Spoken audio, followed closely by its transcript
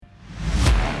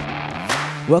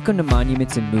Welcome to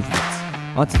Monuments and Movements.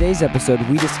 On today's episode,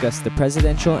 we discuss the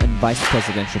presidential and vice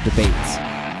presidential debates,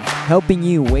 helping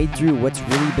you wade through what's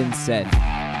really been said,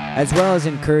 as well as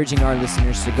encouraging our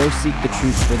listeners to go seek the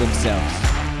truth for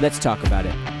themselves. Let's talk about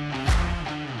it.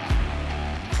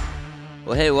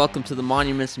 Well, hey, welcome to the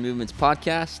Monuments and Movements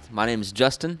podcast. My name is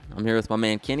Justin. I'm here with my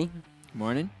man, Kenny.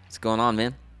 Morning. What's going on,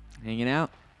 man? Hanging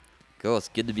out. Cool. It's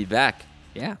good to be back.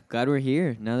 Yeah, glad we're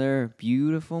here. Another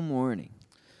beautiful morning.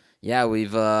 Yeah,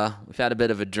 we've had a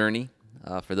bit of a journey.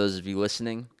 For those of you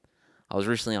listening, I was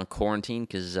recently on quarantine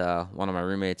because one of my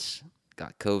roommates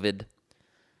got COVID,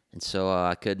 and so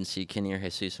I couldn't see Kenny or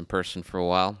Jesus in person for a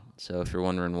while. So if you're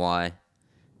wondering why,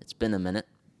 it's been a minute.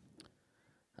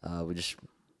 We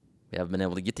haven't been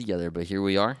able to get together, but here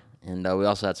we are. And we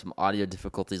also had some audio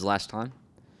difficulties last time,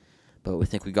 but we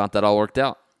think we got that all worked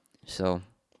out. So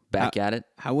back at it.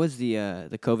 How was the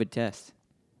COVID test?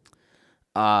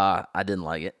 I didn't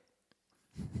like it.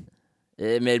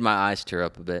 It made my eyes tear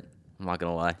up a bit. I'm not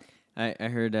gonna lie. I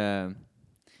heard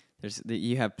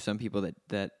you have some people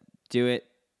that do it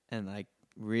and like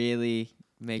really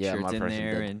make sure it's in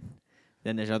there, and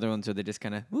then there's other ones where they just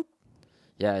kind of whoop.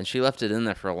 Yeah, and she left it in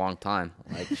there for a long time.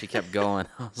 Like she kept going.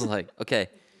 I was like, okay,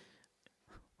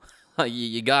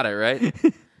 you got it right.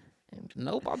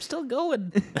 Nope, I'm still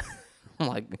going. I'm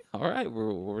like, all right,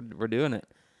 we're doing it.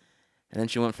 And then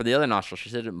she went for the other nostril. She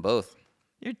said it in both.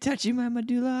 You're touching my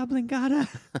medulla oblongata.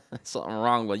 Something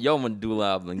wrong with your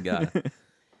medulla oblongata.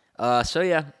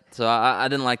 So I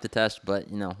didn't like the test, but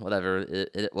whatever.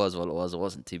 It was what it was. It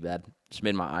wasn't too bad. Just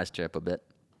made my eyes tear up a bit.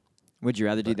 Would you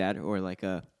rather do that or like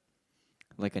a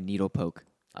needle poke?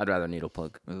 I'd rather needle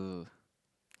poke. Ooh.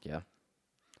 Yeah.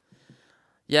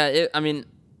 Yeah. It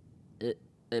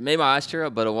made my eyes tear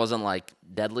up, but it wasn't like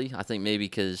deadly. I think maybe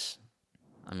because.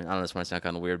 I don't know, this might sound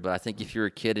kind of weird, but I think if you were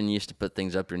a kid and you used to put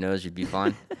things up your nose, you'd be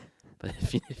fine. But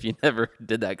if you never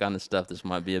did that kind of stuff, this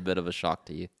might be a bit of a shock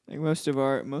to you. Like most of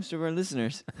our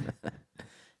listeners.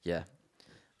 Yeah.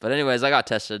 But anyways, I got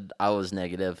tested. I was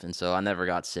negative, and so I never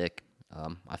got sick.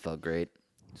 I felt great.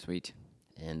 Sweet.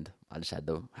 And I just had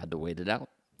to wait it out.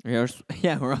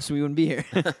 Yeah, or else we wouldn't be here.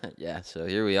 Yeah, so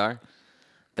here we are,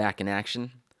 back in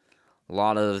action. A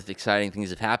lot of exciting things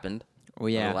have happened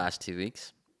over the last 2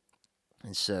 weeks.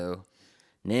 And so,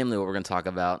 namely, what we're going to talk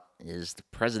about is the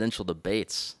presidential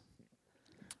debates.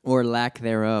 Or lack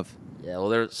thereof. Yeah,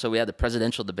 well, so we had the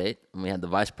presidential debate, and we had the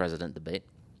vice president debate.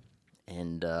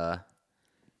 And I'm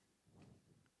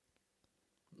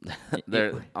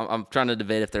trying to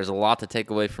debate if there's a lot to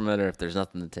take away from it or if there's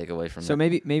nothing to take away from it. So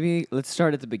maybe let's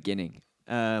start at the beginning.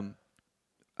 A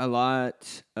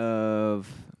lot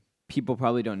of people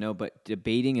probably don't know, but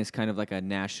debating is kind of like a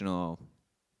national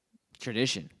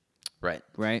tradition.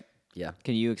 Right? Yeah.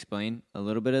 Can you explain a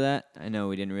little bit of that? I know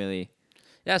we didn't really.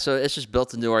 Yeah, so it's just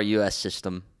built into our U.S.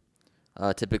 system.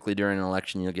 Typically during an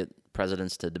election, you'll get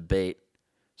presidents to debate,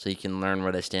 so you can learn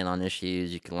where they stand on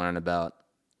issues. You can learn about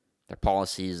their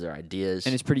policies, their ideas.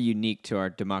 And it's pretty unique to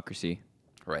our democracy.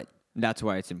 Right. That's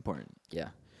why it's important. Yeah.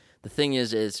 The thing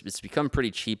is it's become pretty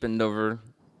cheapened over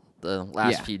the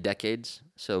last few decades.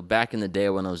 So back in the day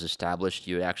when it was established,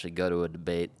 you would actually go to a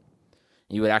debate.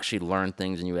 You would actually learn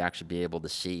things, and you would actually be able to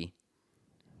see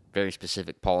very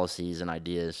specific policies and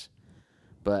ideas.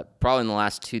 But probably in the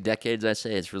last 2 decades, I'd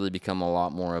say, it's really become a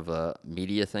lot more of a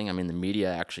media thing. I mean, the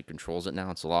media actually controls it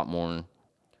now. It's a lot more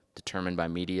determined by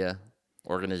media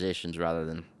organizations rather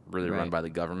than really run by the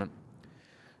government.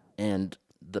 And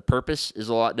the purpose is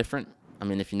a lot different. I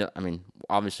mean,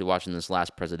 obviously watching this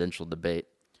last presidential debate,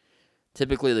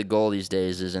 typically the goal these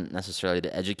days isn't necessarily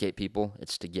to educate people.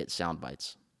 It's to get sound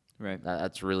bites. Right.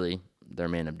 That's really their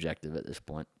main objective at this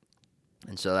point.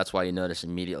 And so that's why you notice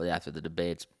immediately after the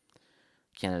debates,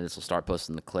 candidates will start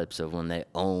posting the clips of when they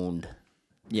owned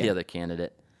the other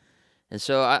candidate. And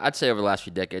so I'd say over the last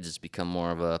few decades, it's become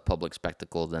more of a public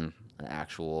spectacle than an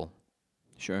actual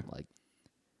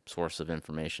source of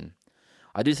information.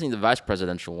 I do think the vice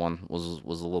presidential one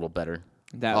was a little better.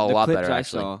 A lot better,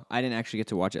 actually. I didn't actually get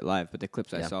to watch it live, but the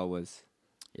clips I saw was...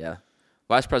 Yeah.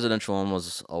 Vice presidential one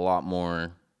was a lot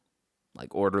more...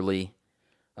 orderly.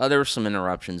 There were some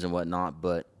interruptions and whatnot,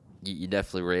 but you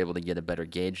definitely were able to get a better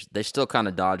gauge. They still kind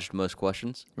of dodged most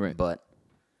questions, right? But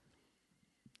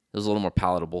it was a little more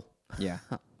palatable. Yeah.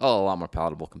 A lot more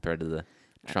palatable compared to the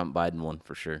Trump-Biden one,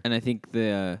 for sure. And I think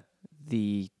the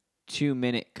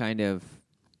 2-minute kind of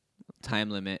time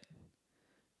limit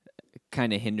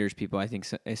kind of hinders people, I think,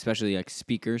 especially like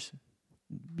speakers,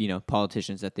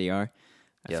 politicians that they are.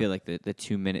 I feel like the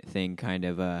 2-minute thing kind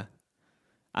of, I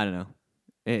don't know.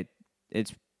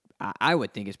 I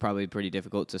would think it's probably pretty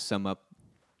difficult to sum up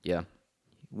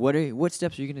what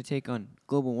steps are you going to take on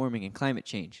global warming and climate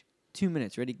change? 2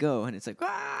 minutes, ready, go. And it's like,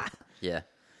 Yeah.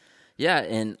 Yeah,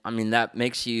 and I mean that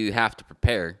makes you have to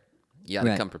prepare. You got to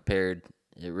Right. come prepared.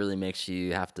 It really makes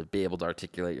you have to be able to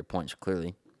articulate your points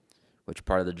clearly, which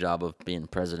part of the job of being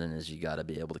president is you got to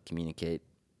be able to communicate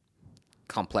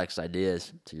complex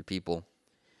ideas to your people.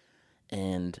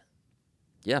 And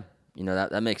yeah,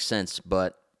 that makes sense,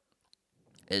 but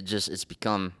it's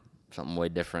become something way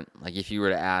different. Like if you were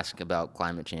to ask about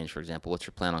climate change, for example, what's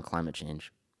your plan on climate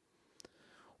change?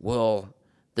 Well,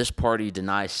 this party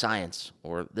denies science,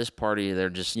 or this party, they're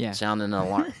just sounding an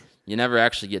alarm. You never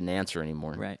actually get an answer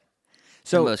anymore. right. In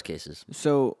So, most cases.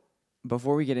 so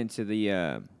before we get into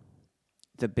the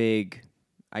big,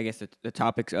 I guess the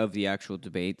topics of the actual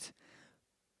debates,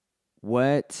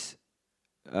 what,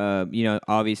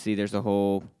 obviously there's a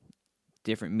whole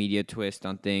different media twist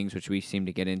on things, which we seem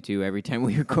to get into every time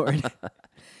we record.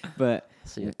 But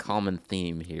See a common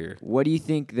theme here. what do you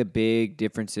think the big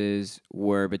differences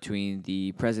were between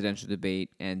the presidential debate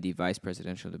and the vice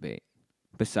presidential debate?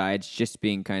 Besides just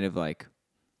being kind of like,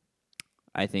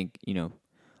 I think,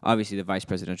 obviously the vice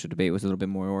presidential debate was a little bit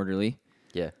more orderly.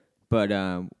 Yeah. But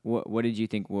what did you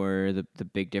think were the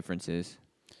big differences?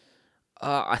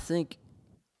 Honestly,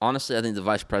 I think the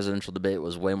vice presidential debate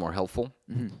was way more helpful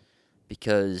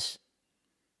because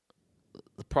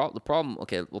the problem,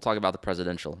 okay, we'll talk about the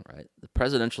presidential, right? The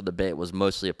presidential debate was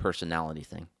mostly a personality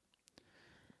thing.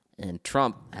 And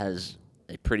Trump has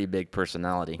a pretty big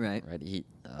personality, Right.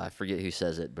 I forget who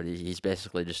says it, but he's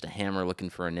basically just a hammer looking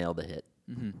for a nail to hit,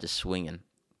 just swinging.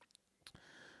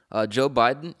 Joe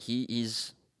Biden,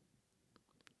 he's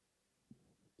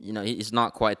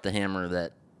not quite the hammer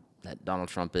that Donald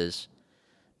Trump is,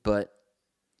 but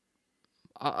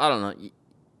I don't know.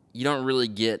 You don't really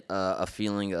get a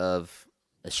feeling of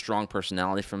a strong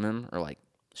personality from him, or like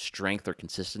strength or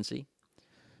consistency.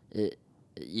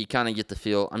 You kind of get the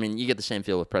feel. I mean, you get the same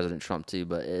feel with President Trump too,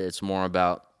 but it's more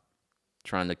about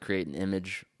trying to create an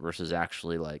image versus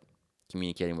actually like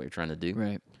communicating what you're trying to do.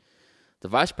 Right. The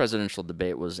vice presidential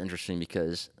debate was interesting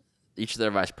because each of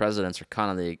their vice presidents are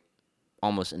kind of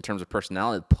almost in terms of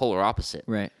personality, the polar opposite.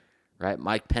 Right. Right.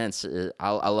 Mike Pence,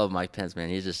 I love Mike Pence, man.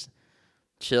 He's just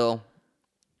chill.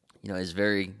 He's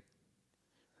very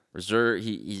reserved.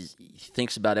 He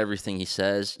thinks about everything he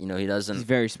says. He doesn't. He's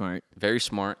very smart. Very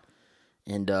smart.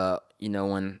 And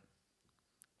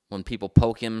when people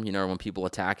poke him, or when people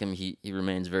attack him, he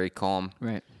remains very calm.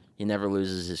 Right. He never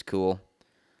loses his cool.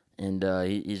 And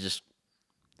he's just,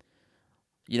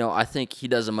 I think he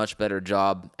does a much better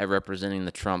job at representing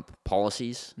the Trump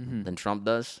policies than Trump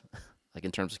does, like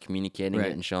in terms of communicating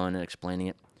it and showing and explaining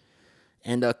it.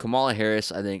 And Kamala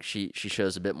Harris, I think she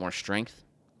shows a bit more strength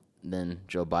than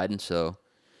Joe Biden. So,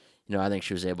 I think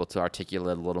she was able to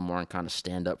articulate a little more and kind of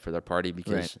stand up for their party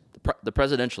because the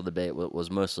presidential debate was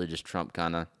mostly just Trump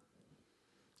kind of,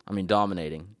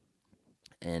 dominating.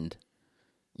 And,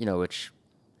 which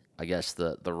I guess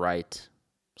the right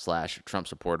 / Trump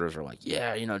supporters are like,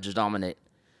 yeah, just dominate.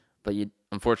 But you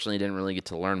unfortunately didn't really get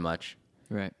to learn much.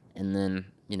 Right. And then,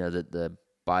 the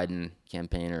Biden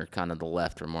campaign or kind of the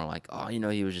left are more like, oh,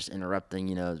 he was just interrupting,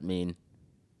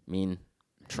 mean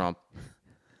Trump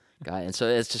guy. And so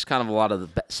it's just kind of a lot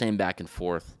of the same back and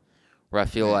forth where I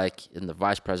feel like in the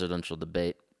vice presidential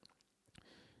debate,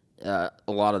 a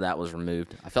lot of that was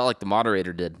removed. I felt like the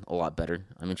moderator did a lot better.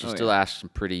 I mean, she still asked some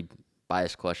pretty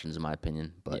biased questions in my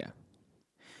opinion. But yeah.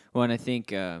 Well, and I think,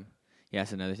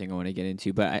 that's another thing I want to get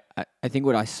into. But I think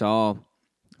what I saw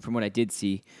from what I did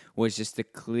see was just the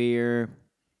clear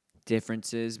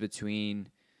differences between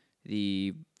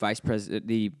the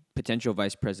potential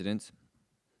vice presidents.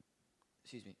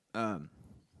 Excuse me.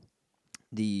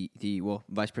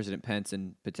 Vice President Pence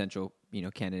and potential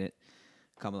candidate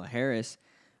Kamala Harris.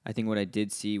 I think what I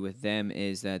did see with them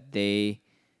is that they.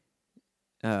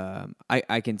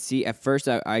 I can see at first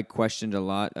I questioned a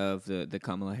lot of the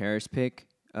Kamala Harris pick,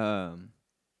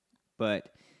 but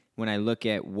when I look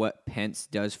at what Pence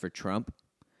does for Trump,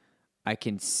 I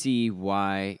can see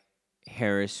why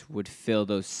Harris would fill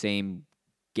those same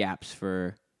gaps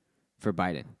for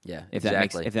Biden. Yeah, if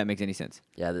exactly. That makes any sense.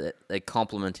 Yeah, they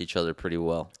complement each other pretty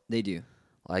well. They do.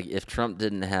 Like if Trump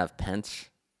didn't have Pence,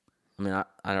 I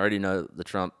already know the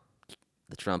Trump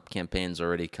campaign's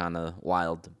already kind of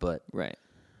wild, but right.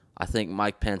 I think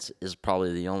Mike Pence is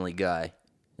probably the only guy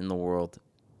in the world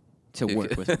to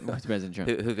work with President Trump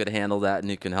who could handle that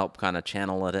and who can help kind of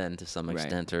channel it in to some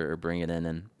extent or bring it in,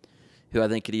 and who I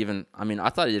think could even. I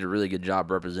thought he did a really good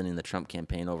job representing the Trump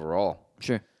campaign overall.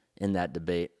 Sure. In that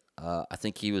debate, I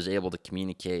think he was able to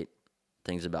communicate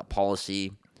things about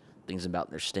policy, things about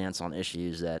their stance on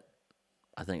issues that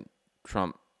I think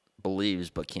Trump believes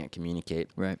but can't communicate.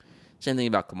 Right. Same thing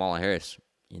about Kamala Harris.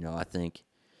 I think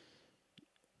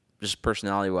just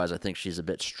personality-wise, I think she's a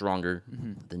bit stronger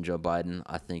than Joe Biden.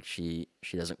 I think she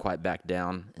doesn't quite back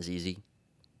down as easy.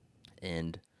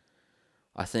 And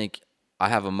I think I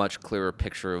have a much clearer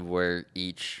picture of where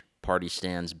each party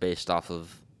stands based off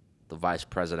of the vice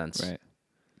presidents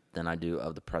than I do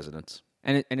of the presidents.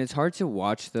 And it's hard to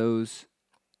watch those.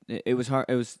 It was hard.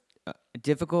 It was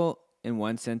difficult in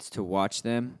one sense to watch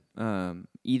them,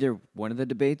 either one of the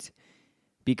debates,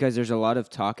 because there's a lot of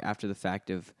talk after the fact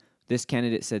of this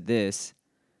candidate said this,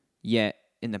 yet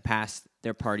in the past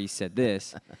their party said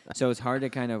this. So it's hard to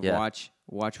kind of watch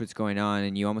what's going on,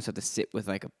 and you almost have to sit with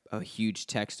like a huge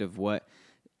text of what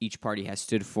each party has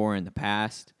stood for in the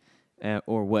past,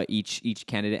 or what each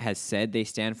candidate has said they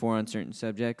stand for on certain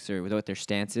subjects, or what their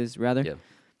stance is, rather. Yeah.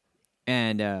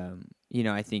 And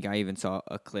I think I even saw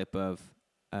a clip of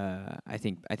I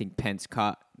think Pence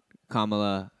caught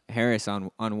Kamala Harris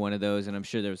on one of those, and I'm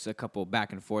sure there was a couple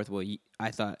back and forth. Well,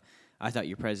 I thought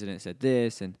your president said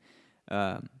this, and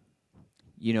but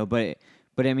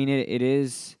I mean it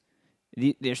is.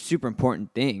 They're super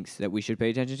important things that we should pay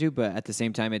attention to, but at the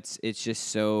same time, it's just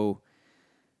so,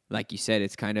 like you said,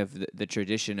 it's kind of the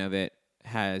tradition of it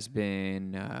has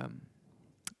been,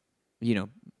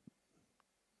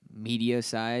 media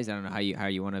sized. I don't know how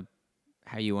you want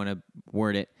to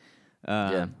word it,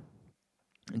 and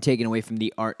taken away from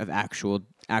the art of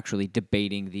actually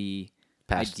debating the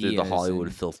passed through the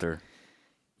Hollywood filter,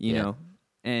 you know.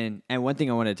 And one thing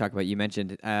I wanted to talk about, you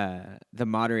mentioned the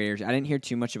moderators. I didn't hear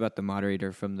too much about the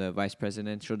moderator from the vice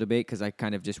presidential debate because I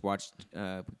kind of just watched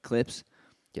clips.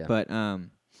 Yeah. But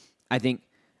I think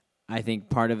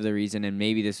part of the reason, and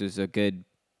maybe this was a good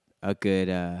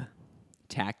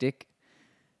tactic,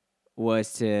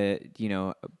 was to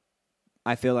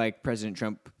I feel like President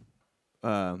Trump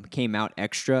came out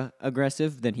extra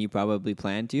aggressive than he probably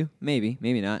planned to.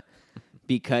 Maybe not,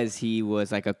 because he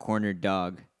was like a cornered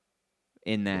dog.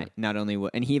 In that, not only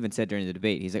and he even said during the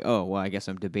debate, he's like, "Oh, well, I guess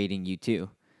I'm debating you too,"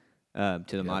 to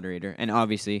the moderator, and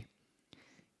obviously,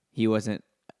 he wasn't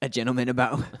a gentleman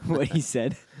about what he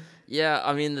said. Yeah,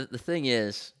 I mean, the thing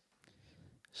is,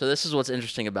 so this is what's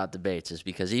interesting about debates, is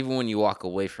because even when you walk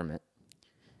away from it,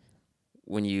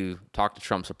 when you talk to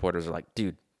Trump supporters, they're like,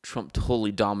 "Dude, Trump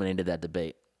totally dominated that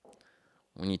debate."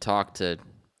 When you talk to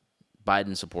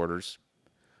Biden supporters,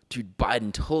 "Dude,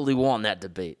 Biden totally won that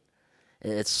debate."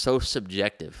 It's so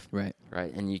subjective, right?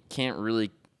 And you can't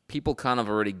really. People kind of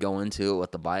already go into it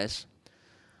with the bias.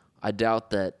 I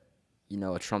doubt that,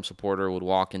 a Trump supporter would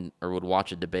walk in or would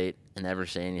watch a debate and ever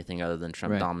say anything other than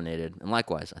Trump dominated. And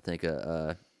likewise, I think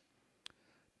a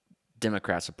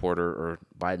Democrat supporter or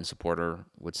Biden supporter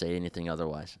would say anything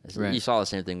otherwise. You saw the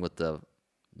same thing with the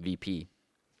VP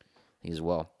as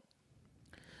well.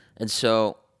 And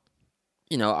so,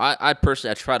 I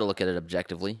personally try to look at it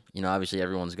objectively. Obviously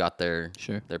everyone's got their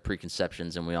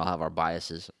preconceptions and we all have our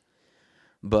biases.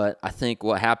 But I think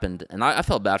what happened, and I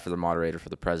felt bad for the moderator for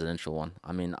the presidential one.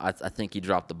 I mean, I think he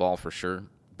dropped the ball for sure.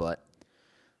 But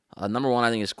number one,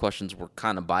 I think his questions were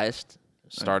kind of biased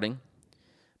starting. Right.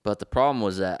 But the problem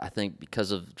was that I think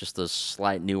because of just those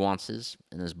slight nuances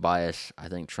in his bias, I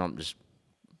think Trump just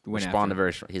responded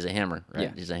very strong. He's a hammer, right?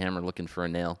 Yeah. He's a hammer looking for a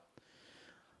nail.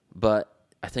 But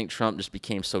I think Trump just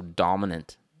became so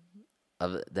dominant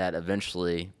of that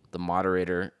eventually the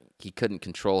moderator, he couldn't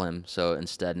control him. So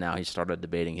instead now he started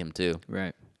debating him too.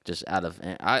 Right. Just out of,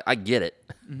 I get it.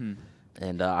 Mm-hmm.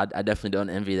 And I definitely don't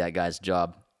envy that guy's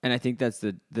job. And I think that's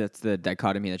the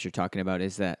dichotomy that you're talking about,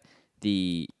 is that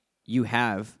you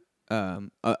have a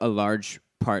large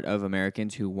part of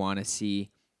Americans who want to see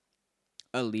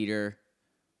a leader,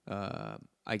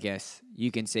 I guess you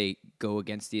can say, go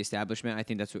against the establishment. I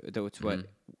think that's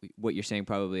what you're saying.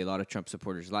 Probably a lot of Trump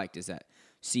supporters liked, is that,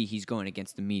 see, he's going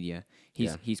against the media.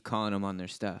 He's calling them on their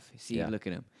stuff. See, look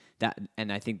at him.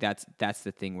 And I think that's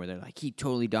the thing where they're like, he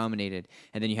totally dominated.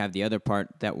 And then you have the other part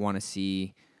that want to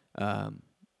see, I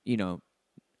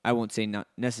won't say not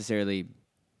necessarily.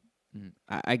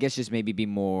 I guess just maybe be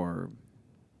more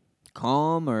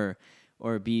calm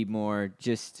or be more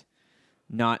just.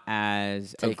 Not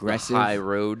as take aggressive. The high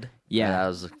road. Yeah. That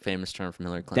was a famous term from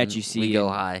Hillary Clinton. That you see. We go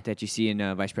high. That you see in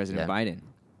Vice President Biden.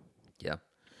 Yeah.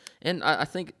 And I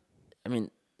think,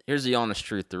 here's the honest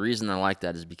truth. The reason I like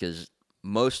that is because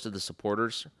most of the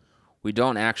supporters, we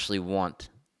don't actually want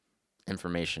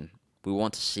information. We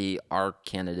want to see our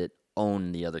candidate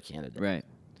own the other candidate. Right.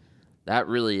 That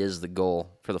really is the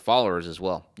goal for the followers as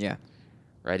well. Yeah.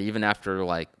 Right. Even after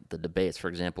the debates, for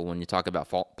example, when you talk about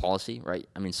policy, right?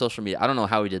 Social media. I don't know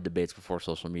how we did debates before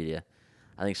social media.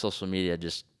 I think social media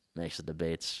just makes the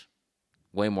debates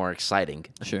way more exciting.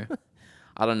 Sure.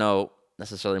 I don't know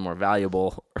necessarily more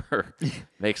valuable or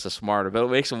makes us smarter, but it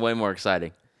makes them way more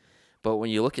exciting. But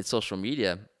when you look at social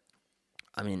media,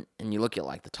 I mean, and you look at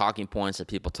like the talking points that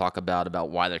people talk about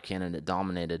why their candidate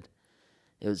dominated,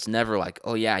 it was never like,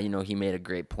 oh yeah, he made a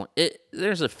great point.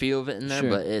 There's a few of it in there, Sure.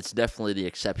 but it's definitely the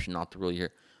exception, not the rule. You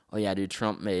hear, oh yeah, dude,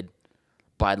 Trump made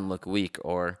Biden look weak,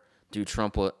 or dude,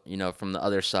 Trump, from the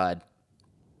other side,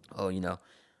 oh,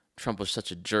 Trump was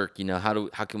such a jerk.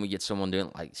 How can we get someone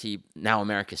doing like, see, now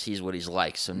America sees what he's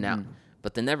like. So now,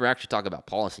 but they never actually talk about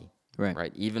policy,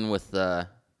 Right. Even with the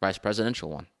vice presidential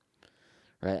one,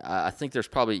 right? I think there's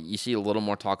probably, you see a little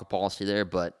more talk of policy there,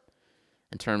 but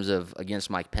in terms of against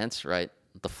Mike Pence, right?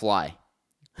 The fly,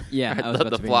 Yeah. right? I was about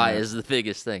The to bring fly that up. is the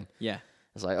biggest thing. Yeah.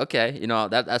 It's like, okay,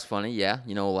 that's funny. Yeah.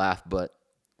 We'll laugh, but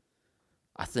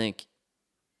I think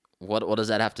what does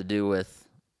that have to do with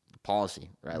policy,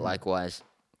 right? Likewise,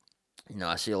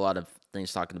 I see a lot of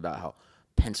things talking about how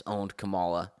Pence owned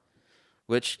Kamala,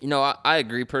 which, I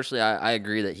agree personally. I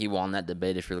agree that he won that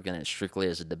debate if you're looking at it strictly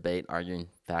as a debate, arguing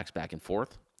facts back and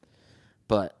forth.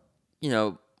 But,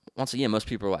 once again, most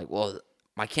people are like, well,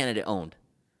 my candidate owned.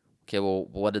 Okay, well,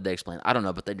 what did they explain? I don't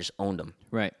know, but they just owned him.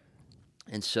 Right.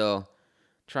 And so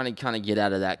trying to kind of get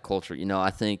out of that culture,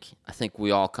 I think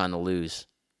we all kind of lose.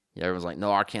 Everyone's like,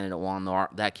 no, our candidate won, no,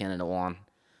 that candidate won.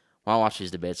 When I watch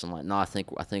these debates, I'm like, no, I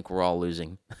think we're all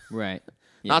losing. Right.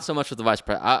 Yeah. Not so much with the vice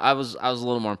president. I was a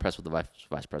little more impressed with the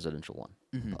vice presidential one.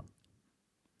 Mm-hmm.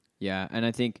 Yeah, and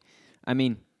I think, I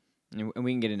mean, and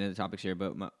we can get into the topics here,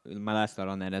 but my last thought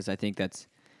on that is I think that's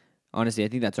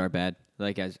our bad.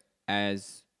 Like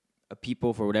as a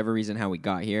people, for whatever reason, how we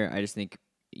got here, I just think,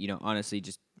 honestly,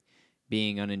 just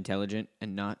being unintelligent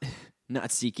and not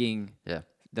not seeking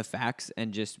the facts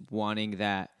and just wanting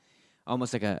that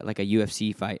almost like a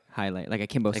UFC fight highlight, like a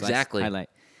Kimbo Slice highlight.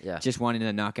 Yeah. Just wanting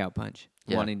the knockout punch,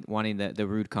 Yeah. wanting the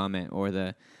rude comment or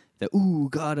the ooh,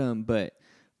 got him, but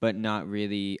not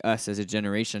really, us as a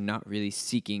generation not really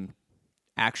seeking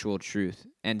actual truth.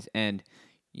 And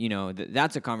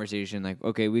that's a conversation like,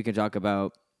 okay, we can talk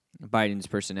about Biden's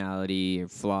personality or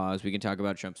flaws. We can talk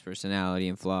about Trump's personality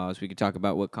and flaws. We can talk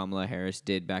about what Kamala Harris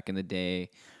did back in the day.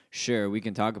 Sure, we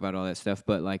can talk about all that stuff,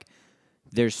 but like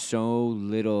there's so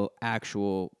little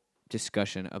actual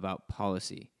discussion about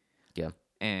policy. Yeah.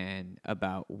 And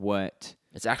about what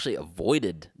it's actually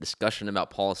avoided. Discussion about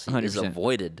policy 100%. is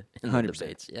avoided in the 100%.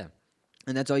 debates. Yeah.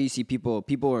 And that's all you see. People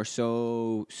are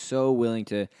so willing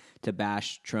to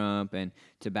bash Trump and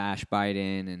to bash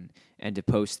Biden and to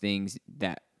post things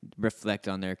that reflect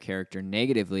on their character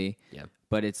negatively. Yeah.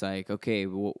 But it's like, okay,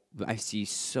 well, I see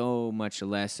so much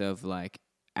less of like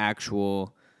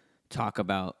actual talk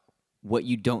about what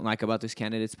you don't like about this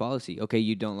candidate's policy. Okay,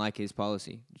 you don't like his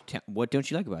policy. What don't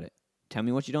you like about it? Tell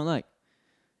me what you don't like.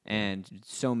 And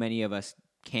so many of us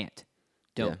don't.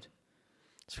 Yeah.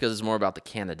 It's because it's more about the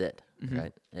candidate,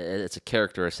 right? It's a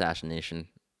character assassination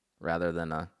rather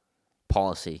than a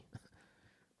policy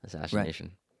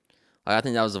assassination. Right. I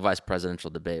think that was the vice presidential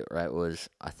debate, right?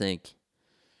 I think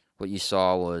what you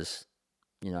saw was,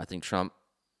 I think Trump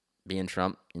being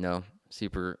Trump,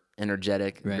 super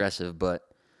energetic, aggressive, but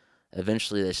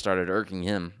eventually they started irking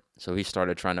him. So he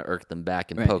started trying to irk them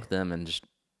back and poke them and just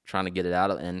trying to get it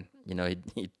out of, and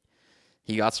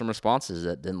he got some responses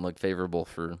that didn't look favorable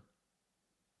for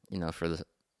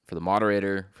the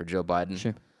moderator, for Joe Biden.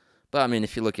 Sure. But I mean,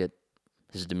 if you look at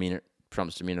his demeanor,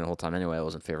 Trump's demeanor the whole time anyway, it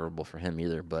wasn't favorable for him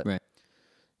either. But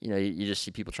you just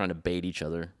see people trying to bait each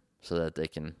other so that they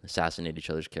can assassinate each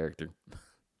other's character.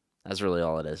 That's really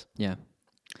all it is. Yeah.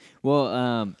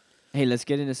 Well, hey, let's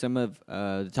get into some of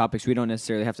the topics. We don't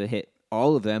necessarily have to hit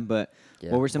all of them, but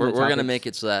what were some of the topics? We're going to make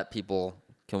it so that people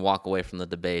can walk away from the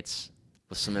debates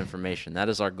with some information. That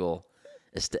is our goal,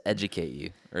 is to educate you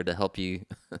or to help you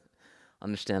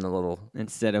understand a little.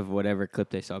 Instead of whatever clip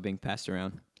they saw being passed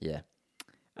around. Yeah.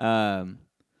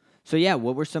 So yeah,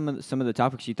 what were some of the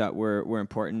topics you thought were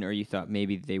important, or you thought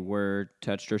maybe they were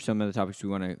touched, or some of the topics we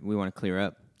want to clear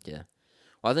up? Yeah.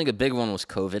 Well, I think a big one was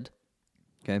COVID.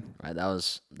 Okay. Right. That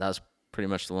was pretty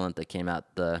much the one that they came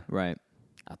out the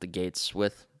gates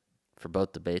with for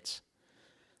both debates.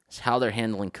 It's how they're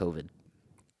handling COVID.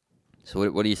 So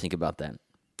what do you think about that?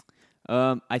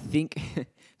 I think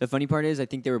the funny part is I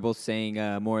think they were both saying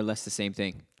more or less the same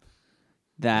thing.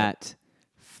 That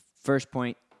first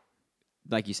point,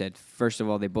 like you said, first of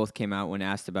all, they both came out when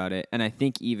asked about it. And I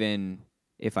think even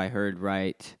if I heard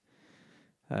right,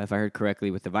 if I heard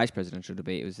correctly with the vice presidential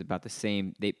debate, it was about the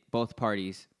same. Both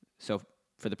parties, so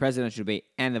for the presidential debate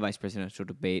and the vice presidential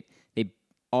debate,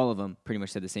 all of them pretty much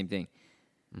said the same thing.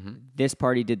 Mm-hmm. This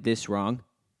party did this wrong,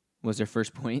 was their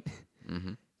first point.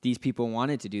 Mm-hmm. these people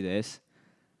wanted to do this,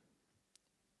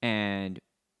 and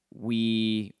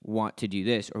we want to do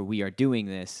this, or we are doing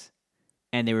this,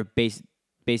 and they were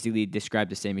basically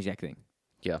described the same exact thing.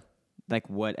 Yeah. Like,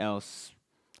 what else?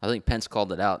 I think Pence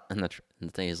called it out, and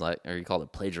the thing is like, or he called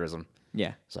it plagiarism.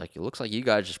 Yeah. It's like, it looks like you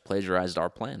guys just plagiarized our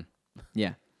plan.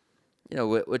 Yeah. You know,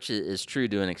 which is true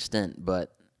to an extent,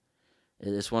 but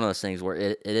it's one of those things where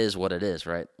it is what it is,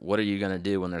 right? What are you going to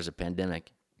do when there's a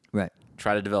pandemic? Right.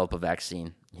 Try to develop a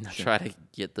vaccine. Sure. Try to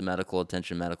get the medical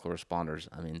attention, medical responders.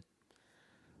 I mean,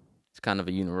 it's kind of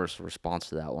a universal response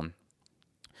to that one.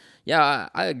 Yeah,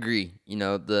 I agree. You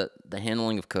know, the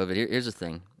handling of COVID. Here's the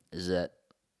thing: is that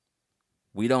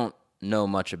we don't know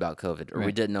much about COVID, or we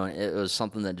Right. didn't know it was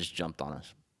something that just jumped on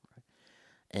us.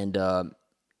 And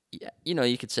yeah, you know,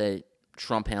 you could say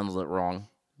Trump handled it wrong.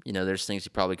 You know, there's things he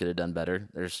probably could have done better.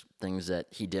 There's things that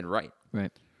he did right.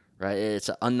 Right. Right? It's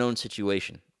an unknown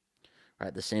situation.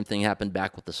 Right? The same thing happened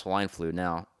back with the swine flu.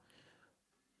 Now,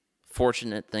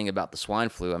 fortunate thing about the swine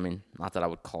flu, I mean, not that I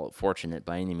would call it fortunate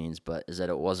by any means, but is that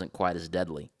it wasn't quite as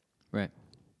deadly. Right.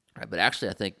 Right? But actually,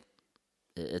 I think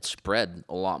it spread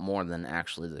a lot more than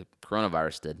actually the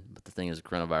coronavirus did. But the thing is, the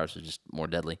coronavirus is just more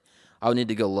deadly. I would need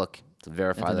to go look to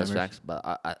verify those facts, but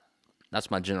I that's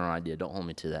my general idea. Don't hold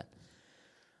me to that.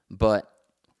 But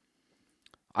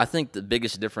I think the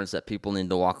biggest difference that people need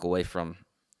to walk away from,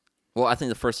 well, I think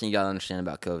the first thing you got to understand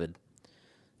about COVID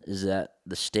is that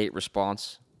the state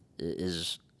response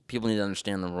is, people need to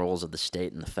understand the roles of the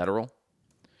state and the federal,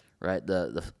 right?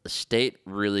 The state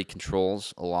really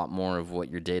controls a lot more of what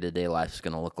your day-to-day life is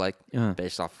going to look like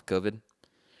based off of COVID,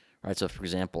 right? So, for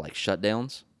example, like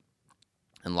shutdowns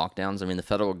and lockdowns, I mean, the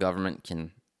federal government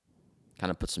can kind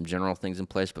of put some general things in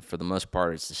place, but for the most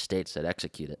part, it's the states that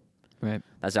execute it. Right.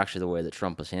 That's actually the way that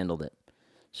Trump has handled it.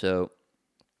 So,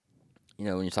 you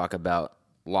know, when you talk about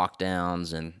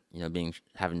lockdowns and, you know,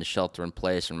 having to shelter in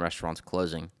place and restaurants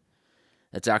closing,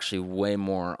 it's actually way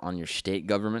more on your state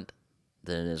government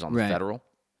than it is on the federal.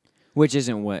 Which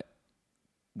isn't what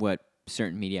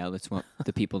certain media outlets want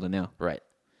the people to know. Right.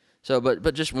 So,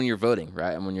 but just when you're voting,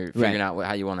 right, and when you're figuring out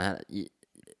how you want to,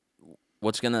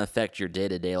 what's going to affect your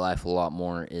day-to-day life a lot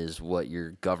more is what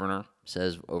your governor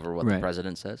says over what the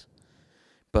president says.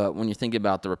 But when you think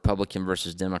about the Republican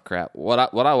versus Democrat, what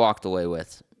I walked away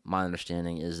with, my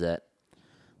understanding is that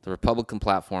the Republican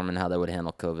platform and how they would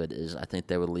handle COVID is, I think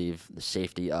they would leave the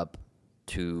safety up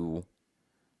to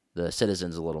the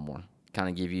citizens a little more, kind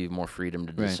of give you more freedom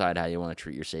to decide how you want to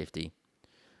treat your safety,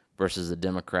 versus the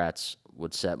Democrats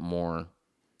would set more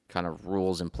kind of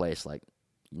rules in place, like,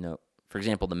 you know, for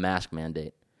example, the mask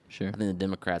mandate. Sure. I think the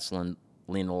Democrats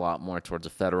lean a lot more towards a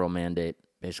federal mandate,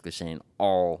 basically saying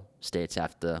all states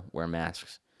have to wear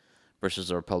masks, versus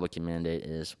the Republican mandate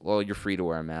is, well, you're free to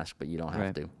wear a mask, but you don't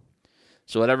have to.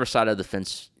 So whatever side of the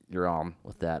fence you're on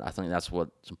with that, I think that's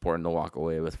what's important to walk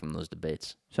away with from those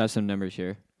debates. So I have some numbers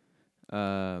here.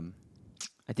 I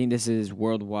think this is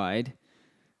worldwide.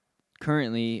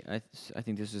 Currently, I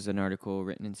think this is an article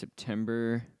written in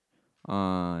September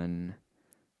on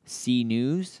C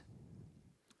News.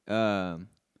 Currently,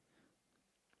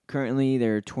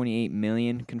 there are 28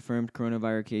 million confirmed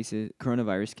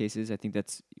coronavirus cases. I think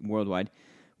that's worldwide,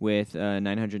 with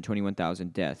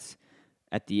 921,000 deaths.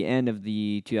 At the end of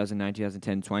the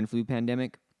 2009-2010 swine flu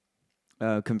pandemic,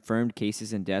 confirmed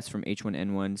cases and deaths from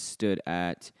H1N1 stood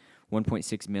at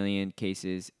 1.6 million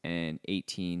cases and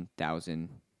 18,000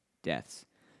 deaths.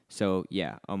 So,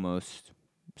 yeah, almost.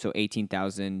 So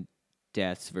 18,000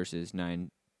 deaths versus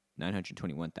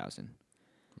 921,000.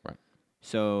 Right.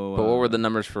 So, but what were the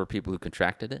numbers for people who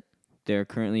contracted it? There are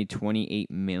currently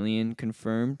 28 million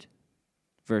confirmed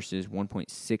versus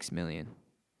 1.6 million.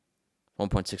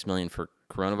 1.6 million for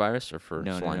coronavirus or for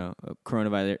swine? No.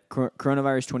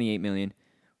 Coronavirus 28 million,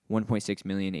 1.6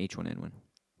 million H1N1.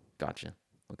 Gotcha.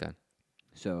 Okay.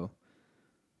 So,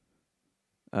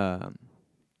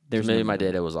 there's maybe my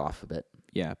data was off a bit.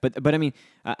 Yeah, but I mean,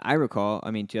 I recall.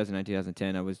 I mean, 2009,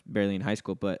 2010. I was barely in high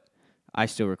school, but I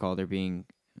still recall there being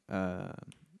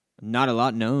not a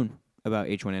lot known about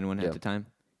H1N1 at the time.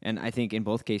 And I think in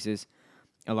both cases,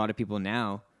 a lot of people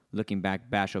now, looking back,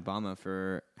 bash Obama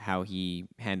for how he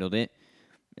handled it.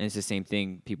 And it's the same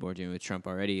thing people are doing with Trump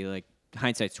already. Like,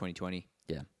 hindsight's 2020.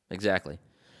 Yeah, exactly.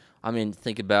 I mean,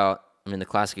 the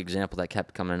classic example that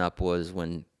kept coming up was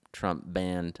when Trump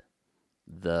banned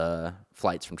the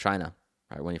flights from China,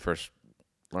 right? When he first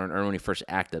learned, or when he first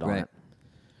acted on it.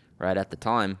 Right at the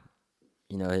time,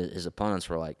 you know, his opponents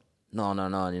were like, no, you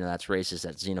know, that's racist,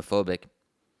 that's xenophobic,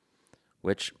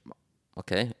 which,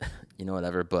 okay, you know,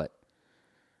 whatever. But,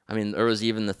 I mean, there was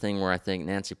even the thing where I think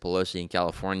Nancy Pelosi in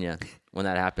California when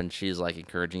that happened, she's like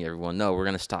encouraging everyone, no, we're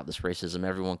going to stop this racism.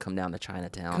 Everyone come down to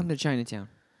Chinatown. Come to Chinatown.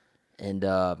 And,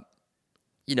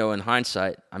 you know, in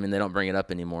hindsight, I mean, they don't bring it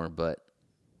up anymore, but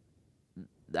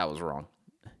that was wrong.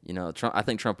 You know, I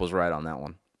think Trump was right on that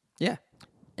one. Yeah.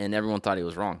 And everyone thought he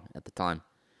was wrong at the time.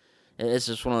 It's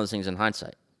just one of those things in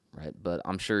hindsight, right? But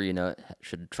I'm sure, you know,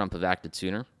 should Trump have acted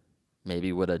sooner?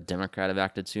 Maybe. Would a Democrat have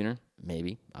acted sooner?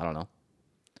 Maybe. I don't know.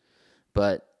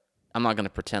 But I'm not going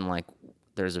to pretend like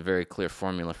there's a very clear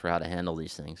formula for how to handle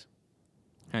these things.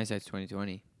 Hindsight's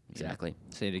 2020. Exactly.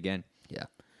 Yeah. Say it again. Yeah.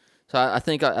 So I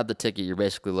think at the ticket, you're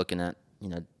basically looking at, you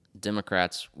know,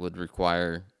 Democrats would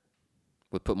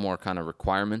put more kind of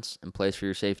requirements in place for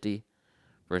your safety,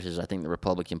 versus I think the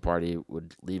Republican Party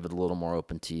would leave it a little more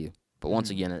open to you. But once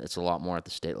again, it's a lot more at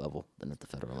the state level than at the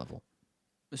federal level.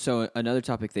 So another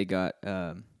topic they got,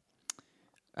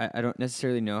 I don't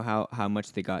necessarily know how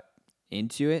much they got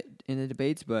into it in the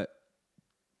debates, but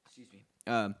excuse me,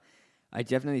 I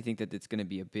definitely think that it's going to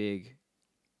be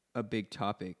a big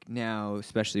topic now,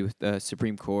 especially with the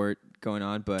Supreme Court going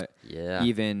on. But yeah,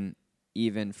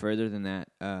 even further than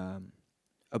that,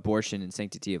 abortion and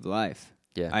sanctity of life,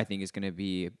 I think is going to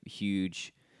be a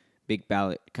huge, big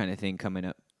ballot kind of thing coming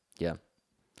up. Yeah,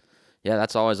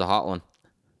 that's always a hot one.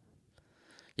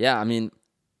 Yeah, I mean,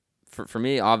 for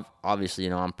me, obviously, you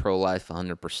know, I'm pro-life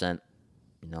 100%.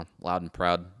 You know, loud and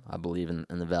proud. I believe in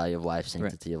the value of life,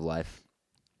 sanctity of life.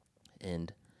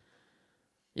 And,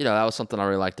 you know, that was something I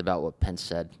really liked about what Pence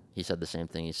said. He said the same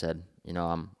thing. He said, you know,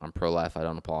 I'm pro-life. I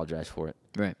don't apologize for it.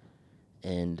 Right.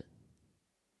 And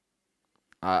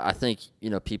I think, you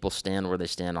know, people stand where they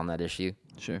stand on that issue.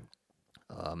 Sure.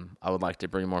 I would like to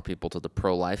bring more people to the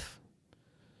pro-life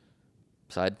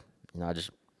side. You know,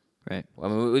 Right. I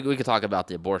mean, we could talk about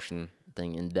the abortion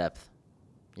thing in depth.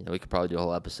 You know, we could probably do a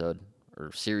whole episode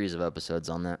or series of episodes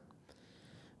on that.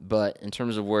 But in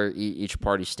terms of where each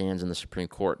party stands in the Supreme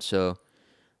Court, so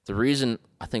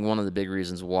I think one of the big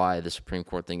reasons why the Supreme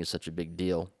Court thing is such a big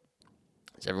deal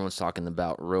is everyone's talking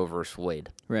about Roe versus Wade.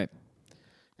 Right.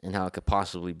 And how it could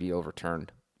possibly be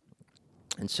overturned.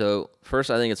 And so,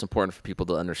 first, I think it's important for people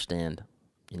to understand,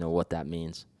 you know, what that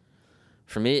means.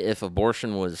 For me, if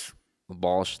abortion was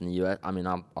abolished in the U.S., I mean,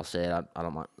 I'll say it, I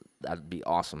don't mind. That'd be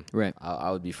awesome. Right.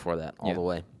 I would be for that all the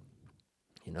way.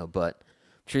 You know, but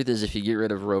truth is, if you get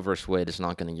rid of Roe versus Wade, it's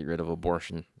not going to get rid of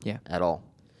abortion at all.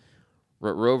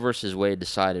 What Roe versus Wade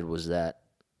decided was that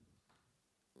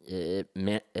it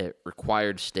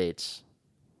required states,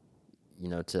 you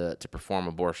know, to perform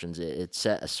abortions. It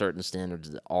set a certain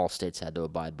standards that all states had to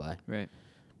abide by. Right.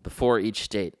 Before each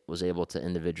state was able to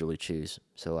individually choose.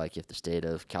 So, like, if the state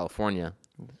of California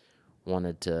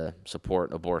wanted to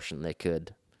support abortion, they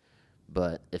could.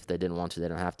 But if they didn't want to, they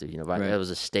don't have to. You know, It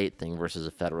was a state thing versus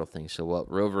a federal thing. So what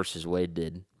Roe versus Wade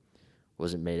did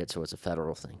was it made it so it's a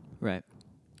federal thing. Right.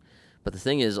 But the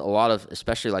thing is, a lot of,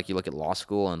 especially like you look at law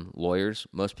school and lawyers,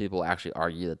 most people actually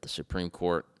argue that the Supreme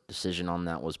Court decision on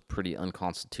that was pretty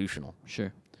unconstitutional.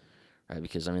 Sure. Right?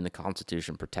 Because, I mean, the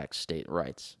Constitution protects state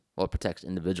rights. Well, it protects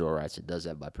individual rights. It does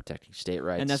that by protecting state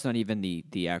rights. And that's not even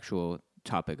the actual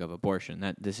topic of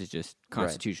abortion. This is just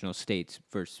constitutional states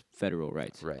versus federal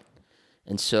rights. Right.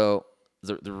 And so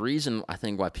the reason I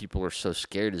think why people are so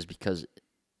scared is because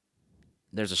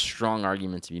there's a strong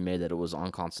argument to be made that it was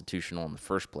unconstitutional in the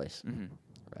first place. Mm-hmm.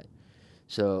 Right.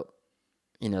 So,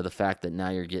 you know, the fact that now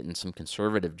you're getting some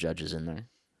conservative judges in there,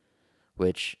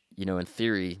 which, you know, in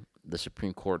theory, the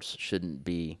Supreme Courts shouldn't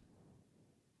be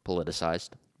politicized.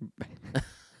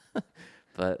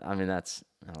 But, I mean, that's,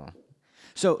 I don't know.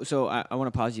 So I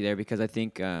want to pause you there because I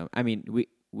think, I mean,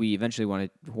 we eventually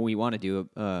want to do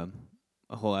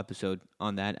a whole episode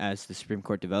on that as the Supreme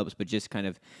Court develops, but just kind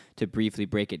of to briefly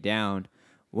break it down,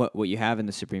 what you have in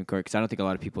the Supreme Court, because I don't think a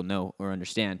lot of people know or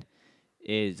understand,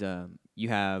 is you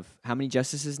have how many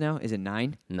justices now? Is it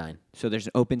 9? 9. So there's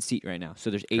an open seat right now. So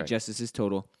there's 8 Correct. justices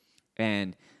total,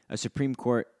 and a Supreme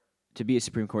Court, to be a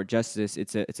Supreme Court justice,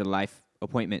 it's a life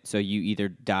appointment. So you either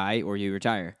die or you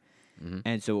retire. Mm-hmm.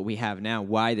 And so what we have now,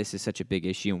 why this is such a big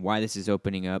issue and why this is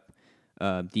opening up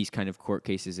these kind of court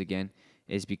cases again,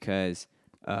 is because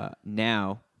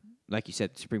now, like you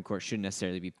said, the Supreme Court shouldn't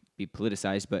necessarily be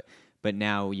politicized, but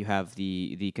now you have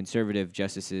the conservative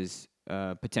justices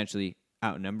potentially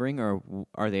outnumbering, or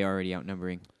are they already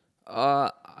outnumbering?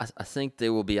 I think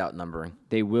they will be outnumbering.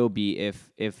 They will be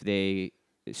if they.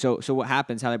 So what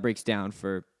happens? How that breaks down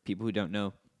for people who don't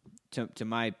know.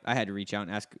 I had to reach out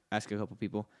and ask a couple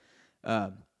people,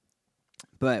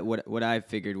 but what I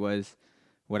figured was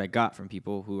what I got from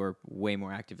people who are way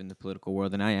more active in the political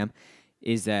world than I am,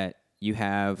 is that you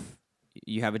have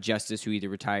a justice who either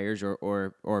retires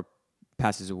or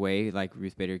passes away, like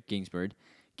Ruth Bader Ginsburg,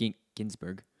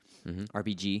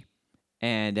 RBG,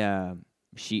 and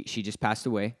she just passed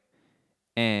away,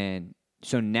 and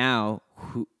so now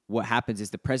what happens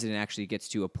is the president actually gets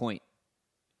to appoint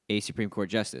a Supreme Court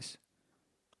justice,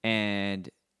 and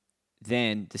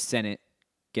then the Senate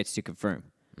gets to confirm.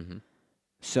 Mm-hmm.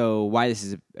 So why this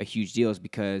is a huge deal is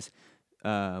because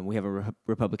we have a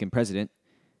Republican president,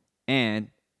 and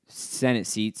Senate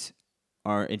seats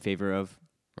are in favor of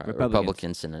Republicans.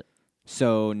 Republican Senate.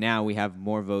 So now we have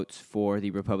more votes for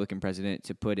the Republican president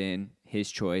to put in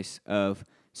his choice of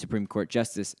Supreme Court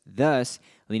justice, thus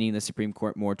leaning the Supreme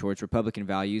Court more towards Republican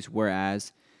values,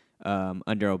 whereas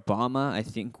under Obama, I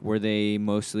think, were they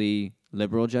mostly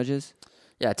liberal judges?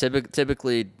 Yeah,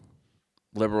 typically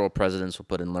liberal presidents will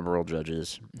put in liberal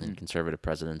judges, and conservative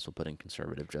presidents will put in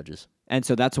conservative judges. And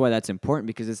so that's why that's important,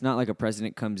 because it's not like a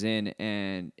president comes in,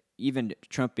 and even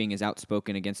Trump being as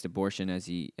outspoken against abortion as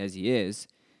he is,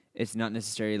 it's not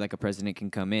necessarily like a president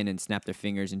can come in and snap their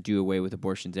fingers and do away with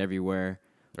abortions everywhere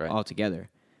altogether.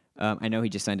 I know he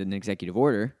just signed an executive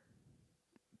order,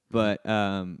 but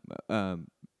an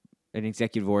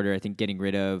executive order, I think, getting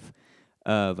rid of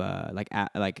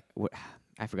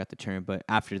I forgot the term, but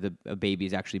after a baby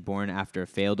is actually born after a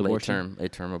failed abortion.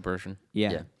 Late term abortion.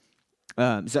 Yeah.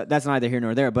 So that's neither here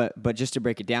nor there, but just to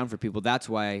break it down for people, that's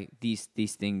why these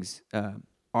things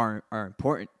are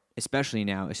important, especially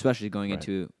now, especially going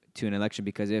into an election,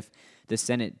 because if the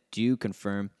Senate do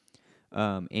confirm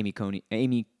Amy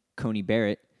Coney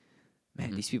Barrett,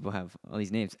 man, these people have all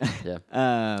these names. Yeah.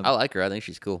 I like her. I think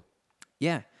she's cool.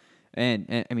 Yeah.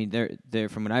 And I mean, they're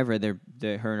from what I've read, her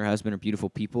and her husband are beautiful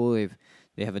people.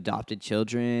 They have adopted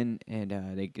children,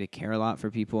 and they care a lot for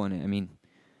people. And I mean,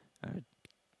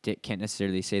 can't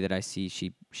necessarily say that I see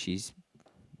she's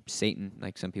Satan,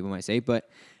 like some people might say, but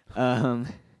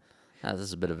this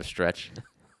is a bit of a stretch.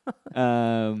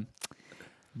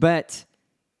 But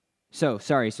so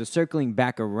circling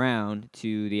back around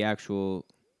to the actual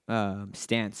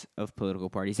stance of political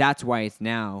parties, that's why it's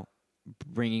now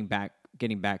getting back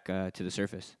to the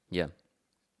surface. Yeah.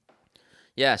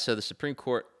 Yeah, so the Supreme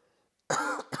Court,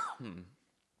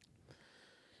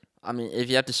 I mean, if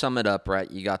you have to sum it up, right,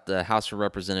 you got the House of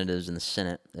Representatives and the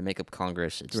Senate. They make up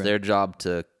Congress. It's their job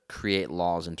to create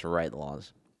laws and to write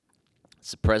laws.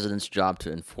 It's the president's job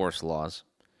to enforce laws.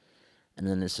 And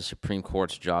then it's the Supreme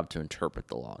Court's job to interpret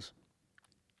the laws.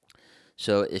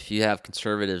 So if you have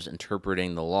conservatives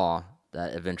interpreting the law,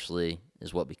 that eventually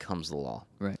is what becomes the law.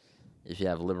 Right. If you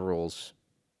have liberals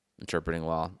interpreting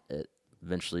law,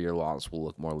 eventually your laws will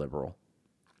look more liberal.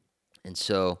 And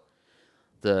so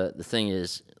the thing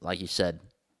is, like you said,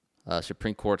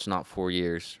 Supreme Court's not 4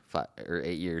 years, 5 or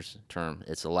 8 years term.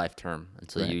 It's a life term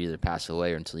until you either pass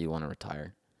away or until you want to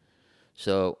retire.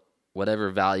 So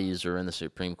whatever values are in the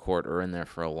Supreme Court are in there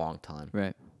for a long time.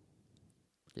 Right.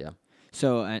 Yeah.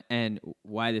 So, and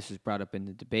why this was brought up in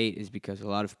the debate is because a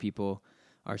lot of people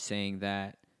are saying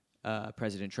that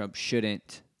President Trump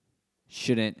shouldn't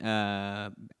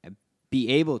be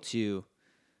able to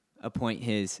appoint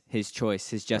his choice,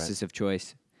 his justice of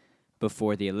choice,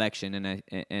 before the election.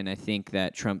 And I think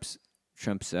that Trump's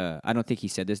I don't think he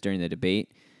said this during the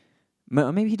debate.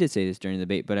 Maybe he did say this during the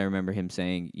debate, but I remember him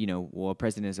saying, a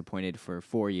president is appointed for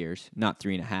 4 years, not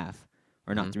 3.5,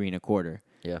 or not 3 1/4.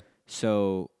 Yeah.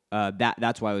 So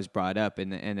that's why it was brought up,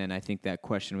 and then I think that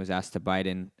question was asked to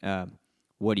Biden.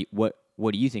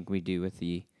 What do you think we do with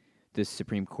the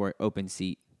Supreme Court open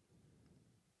seat?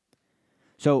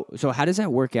 So how does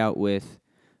that work out with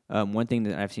one thing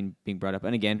that I've seen being brought up?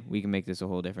 And again, we can make this a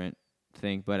whole different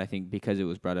thing, but I think because it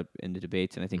was brought up in the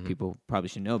debates, and I think people probably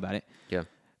should know about it. Yeah.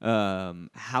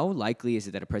 How likely is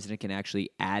it that a president can actually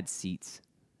add seats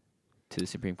to the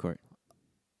Supreme Court?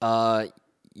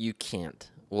 You can't.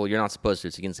 Well, you're not supposed to.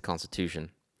 It's against the Constitution.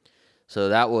 So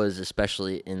that was,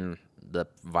 especially in the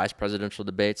vice presidential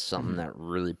debates, something that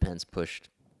really Pence pushed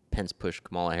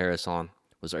Kamala Harris on,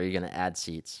 was, are you going to add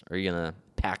seats? Are you going to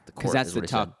pack the court? Because that's the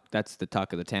talk. That's the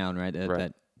talk of the town, right?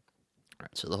 Right.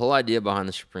 So the whole idea behind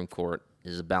the Supreme Court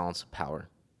is a balance of power,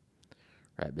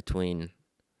 right, between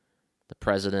the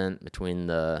president, between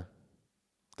the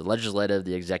legislative,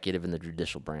 the executive, and the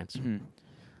judicial branch. Mm-hmm.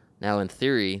 Now, in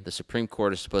theory, the Supreme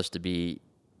Court is supposed to be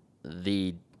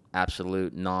the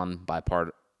absolute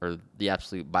the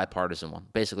absolute bipartisan one.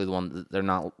 Basically, the one that they're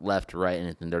not left or right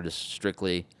anything. They're just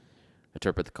strictly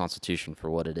interpret the Constitution for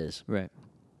what it is. Right.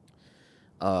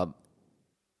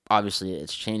 Obviously,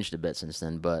 it's changed a bit since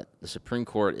then, but the Supreme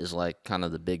Court is like kind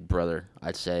of the big brother,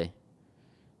 I'd say,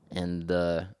 and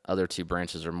the other two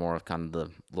branches are more of kind of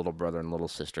the little brother and little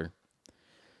sister.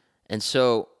 And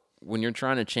so when you're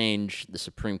trying to change the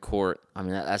Supreme Court, I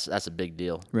mean, that's a big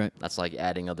deal. Right. That's like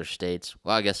adding other states.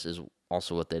 Well, I guess is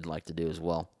also what they'd like to do as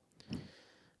well.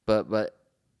 But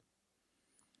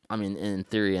I mean, in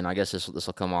theory, and I guess this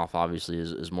will come off obviously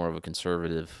as more of a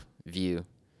conservative view.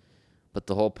 But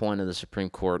the whole point of the Supreme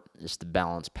Court is to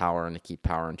balance power and to keep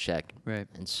power in check. Right.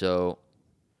 And so,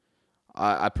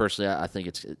 I personally, I think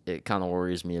it kind of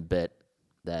worries me a bit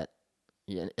that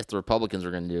if the Republicans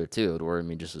are going to do it too, it would worry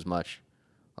me just as much.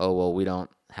 Oh, well, we don't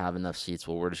have enough seats.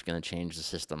 Well, we're just going to change the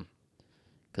system.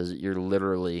 Because you're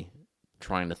literally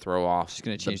trying to throw off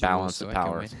the balance of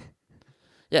power.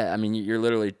 Yeah, I mean, you're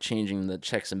literally changing the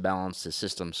checks and balances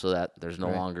system so that there's no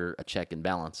longer a check and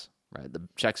balance, right? The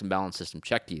checks and balance system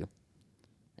checked you,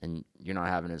 and you're not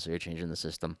having it, so you're changing the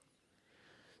system.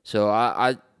 So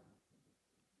I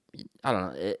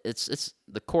don't know. It's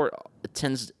the court. It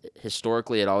tends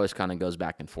historically, it always kind of goes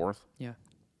back and forth. Yeah.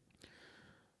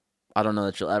 I don't know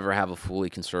that you'll ever have a fully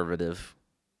conservative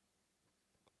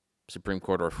Supreme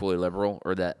Court or fully liberal,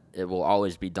 or that it will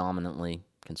always be dominantly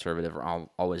conservative or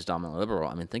always dominantly liberal.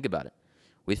 I mean, think about it.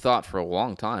 We thought for a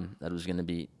long time that it was going to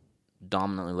be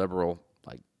dominantly liberal,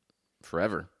 like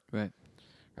forever. Right.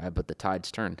 But the tides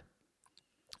turned.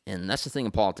 And that's the thing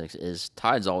in politics is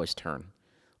tides always turn.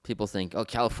 People think, oh,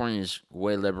 California's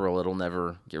way liberal. It'll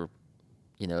never get,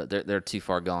 they're too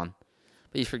far gone.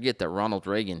 But you forget that Ronald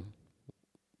Reagan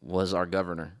was our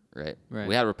governor, right?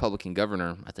 We had a Republican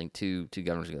governor, I think two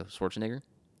governors ago, Schwarzenegger,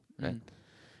 right?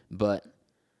 But,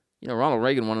 Ronald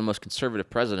Reagan, one of the most conservative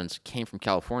presidents, came from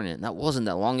California, and that wasn't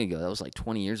that long ago. That was like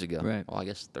 20 years ago. Right. Well, I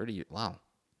guess 30 years. Wow.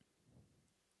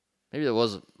 Maybe that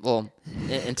was, well,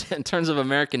 in terms of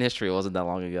American history, it wasn't that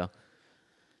long ago.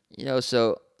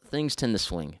 So things tend to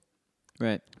swing.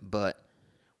 Right. But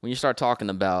when you start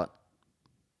talking about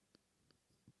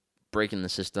breaking the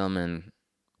system and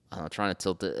trying to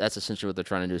tilt it, that's essentially what they're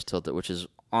trying to do is tilt it, which is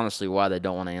honestly why they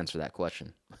don't want to answer that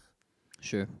question.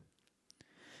 Sure.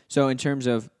 So in terms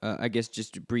of, I guess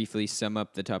just to briefly sum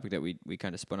up the topic that we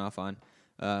kind of spun off on,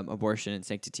 abortion and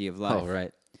sanctity of life. Oh,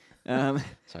 right.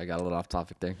 Sorry, I got a little off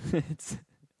topic there.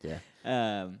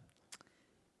 Yeah.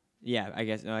 Yeah, I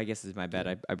guess this is my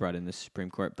bad. I brought in the Supreme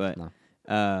Court, but No.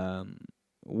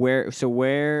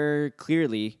 where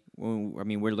clearly,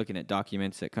 we're looking at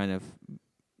documents that kind of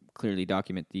clearly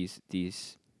document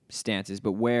these stances,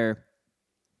 but where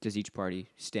does each party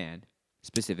stand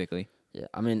specifically? Yeah,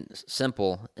 I mean,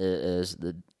 simple is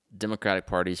the Democratic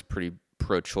Party is pretty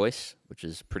pro-choice, which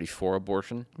is pretty for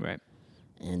abortion. Right.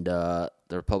 And the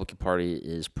Republican Party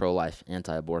is pro-life,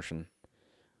 anti-abortion.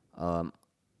 I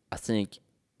think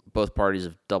both parties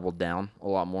have doubled down a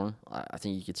lot more. I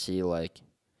think you could see,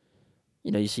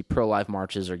 you see pro-life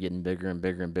marches are getting bigger and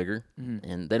bigger and bigger.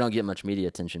 Mm-hmm. And they don't get much media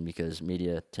attention because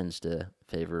media tends to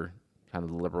favor kind of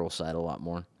the liberal side a lot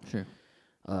more. Sure.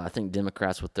 I think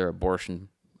Democrats with their abortion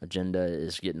agenda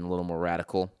is getting a little more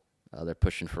radical. They're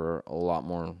pushing for a lot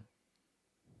more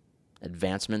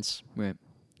advancements, Right.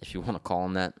 if you want to call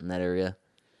them that, in that area.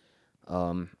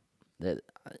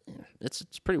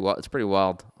 It's pretty wild. It's pretty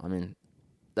wild. I mean,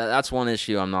 that's one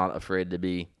issue I'm not afraid to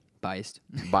be Biased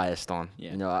on.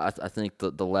 Yeah. I think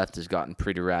the left has gotten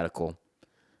pretty radical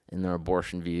in their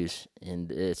abortion views,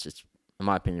 and it's in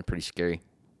my opinion pretty scary.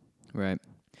 Right.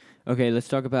 Okay, let's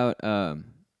talk about.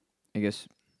 I guess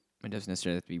it doesn't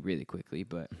necessarily have to be really quickly,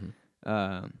 but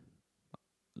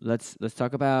let's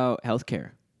talk about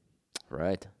healthcare.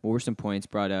 Right. What were some points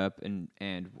brought up, and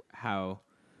how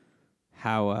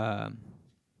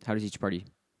does each party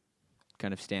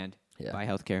kind of stand by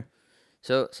healthcare?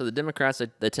 So the Democrats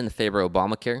they tend to favor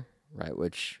Obamacare, right,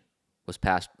 which was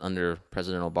passed under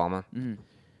President Obama,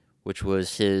 which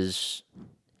was his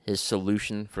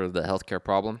solution for the healthcare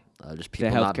problem. Just people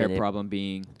the healthcare problem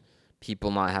being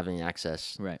people not having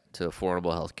access to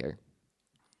affordable healthcare.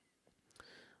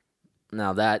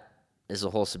 Now that is a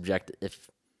whole subjective. If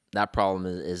that problem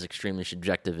is extremely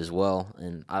subjective as well,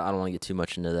 and I don't want to get too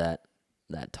much into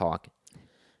that talk.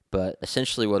 But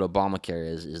essentially, what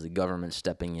Obamacare is the government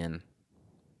stepping in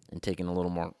and taking a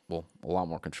lot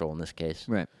more control in this case,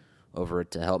 over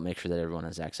it to help make sure that everyone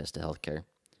has access to health care.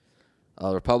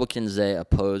 Republicans, they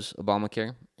oppose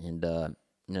Obamacare, and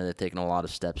they've taken a lot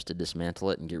of steps to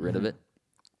dismantle it and get rid of it.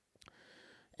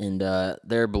 And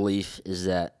their belief is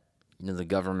that the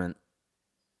government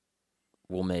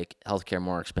will make healthcare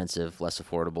more expensive, less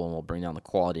affordable, and will bring down the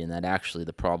quality, and that actually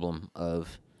the problem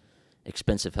of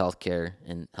expensive healthcare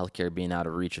and healthcare being out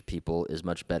of reach of people is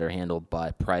much better handled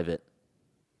by private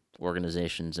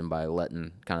organizations and by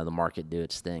letting kind of the market do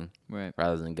its thing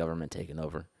rather than government taking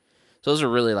over. So those are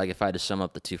really, if I had to sum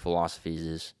up the two philosophies,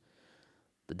 is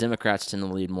the Democrats tend to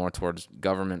lead more towards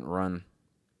government-run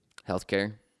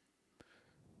healthcare.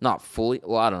 Not fully.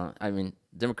 Well, I don't know. I mean,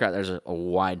 Democrat, there's a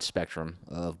wide spectrum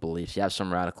of beliefs. You have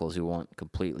some radicals who want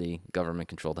completely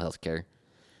government-controlled healthcare.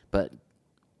 But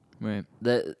Right.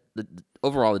 the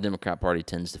overall, the Democrat Party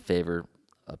tends to favor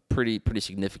a pretty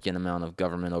significant amount of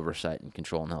government oversight and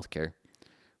control in healthcare,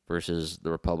 versus the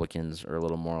Republicans are a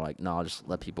little more like, no, just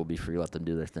let people be free, let them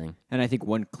do their thing. And I think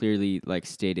one clearly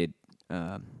stated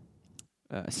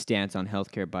stance on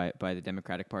healthcare by the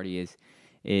Democratic Party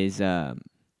is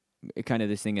kind of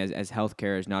this thing as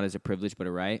healthcare is not as a privilege but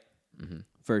a right,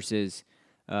 versus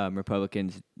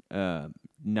Republicans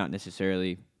not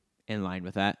necessarily in line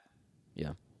with that.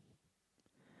 Yeah.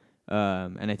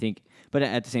 And I think, but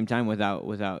at the same time, without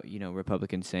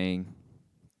Republicans saying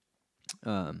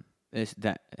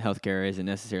that healthcare isn't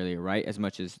necessarily a right as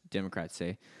much as Democrats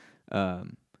say,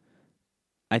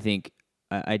 I think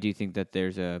I do think that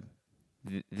there's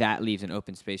that leaves an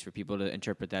open space for people to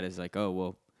interpret that as like, oh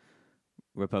well,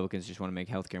 Republicans just want to make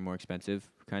healthcare more expensive,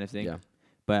 kind of thing. Yeah.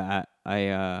 But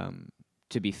I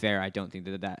to be fair, I don't think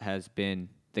that has been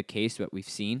the case. What we've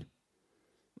seen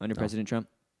under President Trump.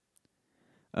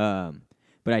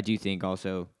 But I do think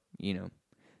also,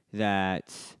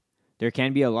 that there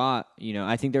can be a lot,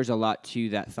 I think there's a lot to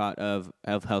that thought of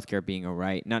healthcare being a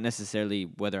right, not necessarily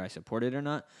whether I support it or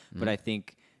not, but I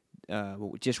think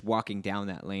just walking down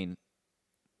that lane,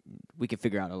 we can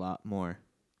figure out a lot more.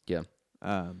 Yeah.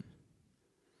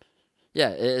 Yeah,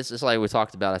 it's like we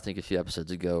talked about, I think, a few episodes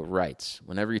ago, rights.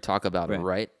 Whenever you talk about a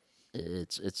right,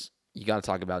 it's you got to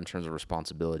talk about in terms of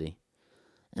responsibility.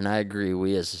 And I agree,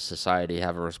 we as a society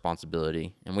have a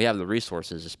responsibility, and we have the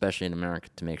resources, especially in America,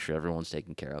 to make sure everyone's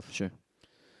taken care of. Sure.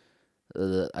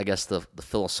 I guess the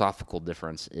philosophical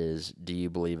difference is, do you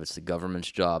believe it's the government's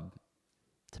job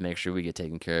to make sure we get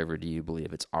taken care of, or do you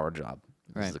believe it's our job?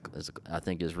 Right. I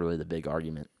think is really the big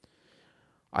argument.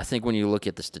 I think when you look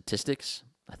at the statistics,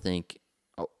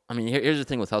 here's the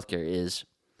thing with healthcare is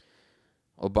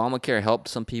Obamacare helped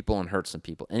some people and hurt some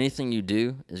people. Anything you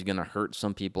do is going to hurt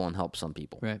some people and help some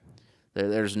people. Right.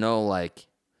 There's no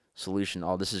solution.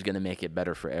 Oh, this is going to make it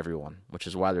better for everyone, which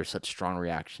is why there's such strong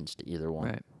reactions to either one.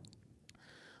 Right.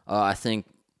 I think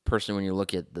personally, when you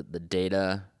look at the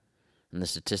data and the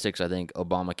statistics, I think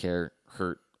Obamacare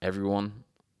hurt everyone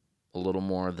a little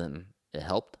more than it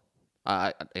helped.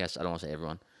 I guess I don't want to say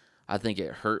everyone. I think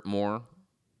it hurt more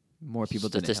people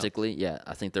statistically. Yeah,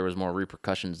 I think there was more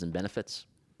repercussions than benefits.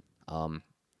 I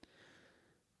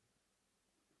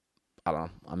don't know.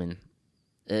 I mean,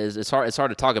 it's hard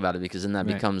to talk about it because then that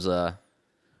becomes so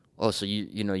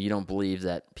you don't believe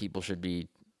that people should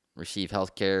receive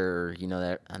health care, or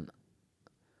that. And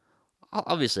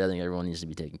obviously, I think everyone needs to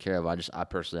be taken care of. I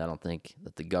personally, I don't think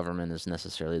that the government is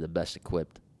necessarily the best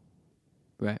equipped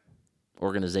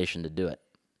organization to do it.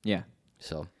 Yeah.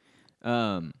 So,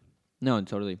 no,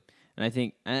 totally. And I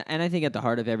think at the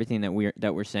heart of everything that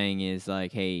we're saying is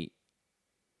like, hey,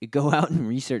 go out and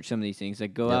research some of these things.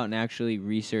 Like, go out and actually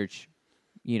research,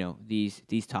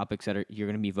 these topics that you're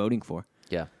going to be voting for.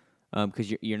 Yeah.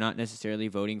 Because you're not necessarily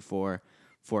voting for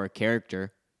a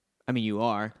character. I mean, you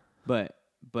are, but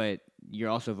you're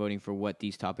also voting for what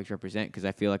these topics represent. Because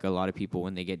I feel like a lot of people,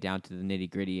 when they get down to the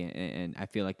nitty gritty, and I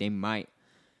feel like they might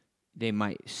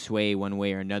sway one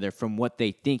way or another from what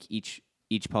they think each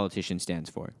politician stands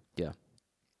for. Yeah.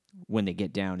 When they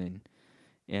get down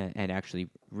and actually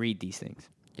read these things.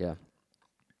 Yeah.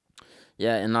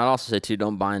 Yeah, and I'd also say too,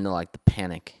 don't buy into the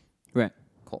panic. Right.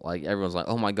 Like everyone's like,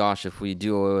 oh my gosh, if we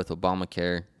do away with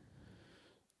Obamacare,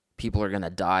 people are gonna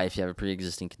die. If you have a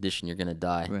pre-existing condition, you're gonna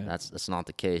die. Right. That's not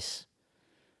the case.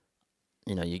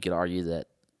 You could argue that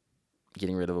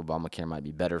getting rid of Obamacare might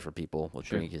be better for people with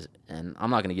drink, and I'm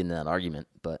not gonna get into that argument,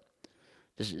 but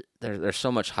there's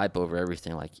so much hype over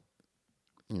everything. I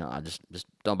just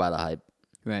don't buy the hype.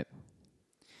 Right.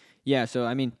 Yeah. So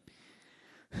I mean,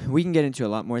 we can get into a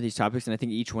lot more of these topics, and I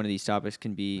think each one of these topics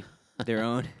can be their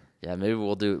own. Yeah, maybe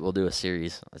we'll do a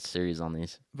series on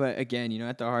these. But again,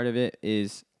 at the heart of it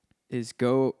is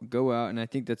go out, and I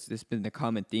think that's been the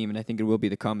common theme, and I think it will be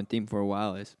the common theme for a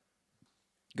while, is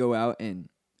go out and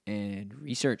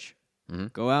research. Mm-hmm.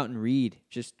 Go out and read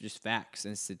just facts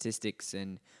and statistics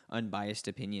and unbiased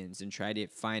opinions, and try to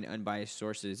find unbiased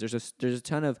sources. There's a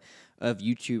ton of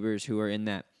YouTubers who are in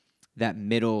that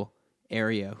middle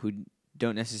area who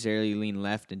don't necessarily lean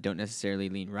left and don't necessarily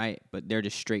lean right, but they're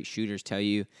just straight shooters. Tell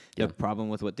you the problem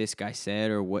with what this guy said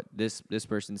or what this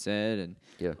person said,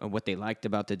 and what they liked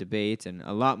about the debates, and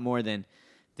a lot more than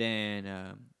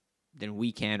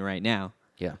we can right now.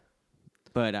 Yeah.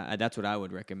 But that's what I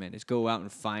would recommend, is go out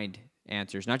and find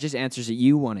answers, not just answers that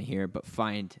you want to hear, but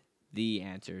find the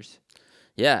answers.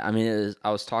 Yeah, I mean,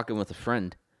 I was talking with a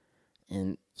friend,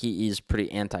 and he's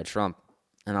pretty anti-Trump.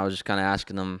 And I was just kind of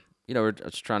asking him, we're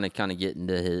just trying to kind of get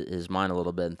into his mind a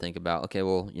little bit and think about, okay,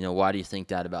 well, why do you think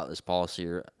that about this policy?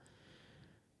 And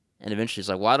eventually he's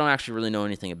like, well, I don't actually really know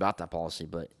anything about that policy,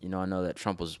 but, I know that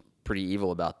Trump was pretty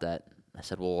evil about that. I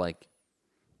said, well, like,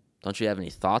 don't you have any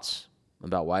thoughts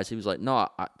about why? He was like, no,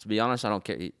 to be honest, I don't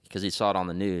care, because he saw it on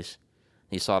the news.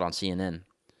 He saw it on CNN.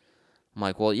 I'm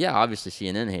like, well, yeah, obviously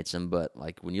CNN hates him, but,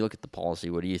 like, when you look at the policy,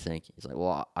 what do you think? He's like,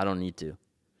 well, I don't need to.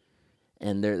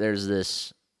 And there's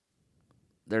this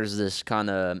kind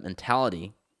of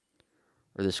mentality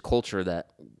or this culture that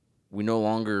we no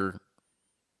longer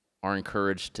are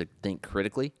encouraged to think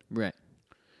critically. Right.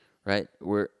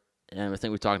 And I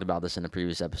think we talked about this in a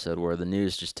previous episode where the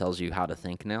news just tells you how to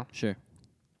think now. Sure.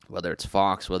 Whether it's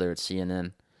Fox, whether it's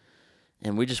CNN.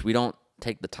 And we don't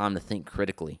take the time to think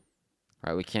critically.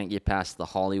 Right? We can't get past the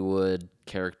Hollywood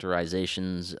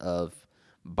characterizations of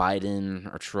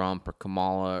Biden or Trump or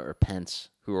Kamala or Pence,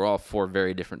 who are all four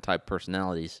very different type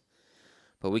personalities.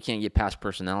 But we can't get past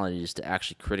personalities to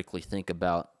actually critically think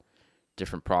about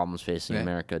different problems facing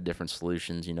America, different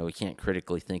solutions. We can't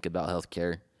critically think about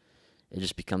healthcare. It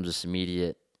just becomes this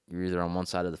immediate, you're either on one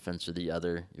side of the fence or the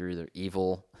other. You're either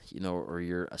evil, or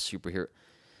you're a superhero.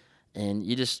 And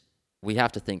we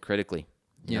have to think critically.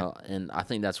 You know, and I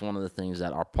think that's one of the things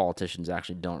that our politicians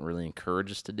actually don't really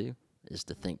encourage us to do, is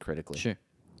to think critically. Sure.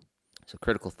 So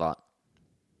critical thought.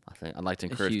 I think I'd like to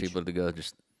encourage people to go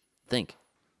just think.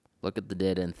 Look at the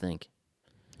data and think.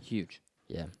 Huge.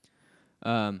 Yeah.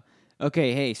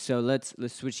 Okay, hey, so let's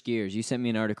switch gears. You sent me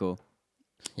an article.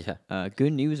 Yeah.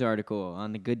 Good news article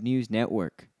on the Good News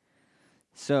Network.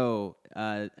 So,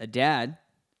 a dad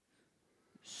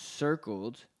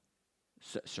cycled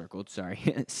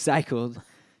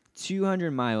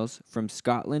 200 miles from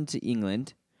Scotland to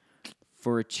England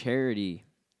for a charity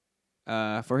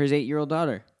for his 8-year-old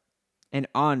daughter. And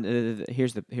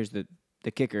here's the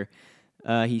kicker.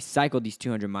 He cycled these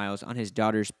 200 miles on his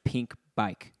daughter's pink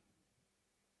bike.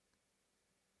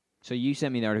 So you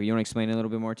sent me the article. You want to explain it a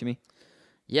little bit more to me?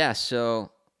 Yeah,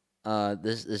 so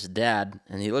this dad,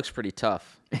 and he looks pretty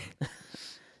tough.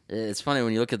 It's funny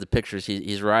when you look at the pictures.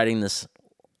 He's riding this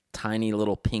tiny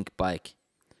little pink bike,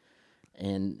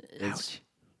 and Ouch.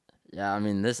 Yeah. I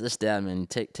mean, this dad, man,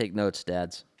 take notes,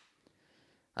 dads.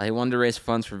 He wanted to raise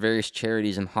funds for various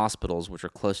charities and hospitals which are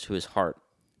close to his heart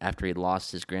after he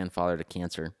lost his grandfather to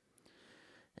cancer.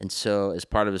 And so, as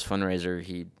part of his fundraiser,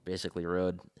 he basically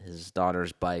rode his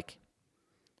daughter's bike.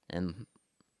 And,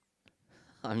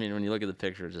 I mean, when you look at the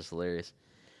picture, it's just hilarious.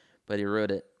 But he rode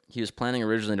it. He was planning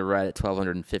originally to ride it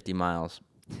 1,250 miles,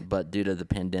 but due to the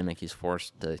pandemic, he's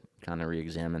forced to kind of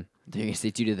re-examine. They're going to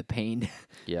say due to the pain.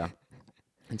 Yeah.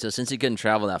 And so, since he couldn't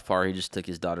travel that far, he just took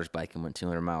his daughter's bike and went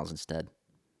 200 miles instead.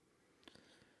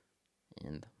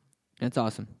 And that's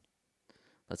awesome.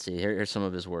 Let's see. Here's some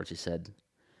of his words. He said,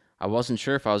 I wasn't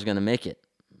sure if I was going to make it.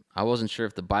 I wasn't sure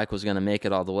if the bike was going to make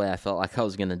it all the way. I felt like I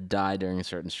was going to die during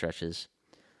certain stretches,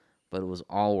 but it was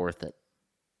all worth it.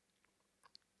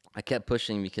 I kept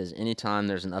pushing because anytime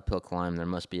there's an uphill climb, there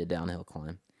must be a downhill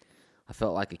climb. I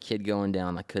felt like a kid going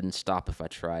down. I couldn't stop if I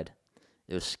tried.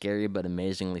 It was scary but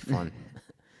amazingly fun.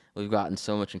 We've gotten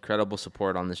so much incredible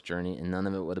support on this journey, and none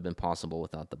of it would have been possible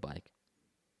without the bike.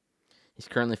 He's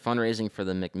currently fundraising for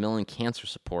the Macmillan Cancer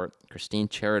Support, Christine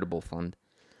Charitable Fund,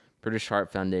 British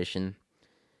Heart Foundation,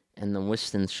 and the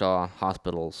Winston Shaw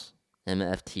Hospital's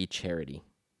MFT charity.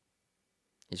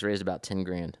 He's raised about 10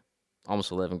 grand,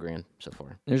 almost 11 grand so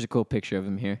far. There's a cool picture of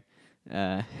him here.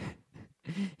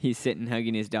 He's sitting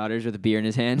hugging his daughters with a beer in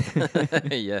his hand.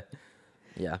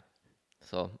 Yeah.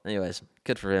 So, anyways,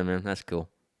 good for him, man. That's cool.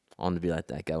 I want to be like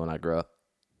that guy when I grow up.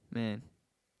 Man.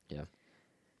 Yeah.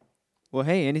 Well,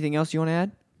 hey, anything else you want to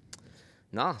add?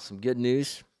 Nah, some good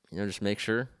news. Just make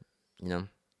sure,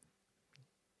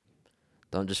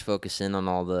 don't just focus in on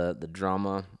all the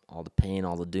drama, all the pain,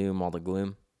 all the doom, all the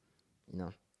gloom.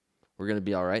 We're going to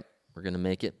be all right. We're going to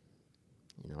make it.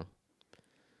 We're going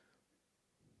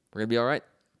to be all right.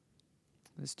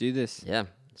 Let's do this. Yeah.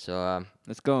 So,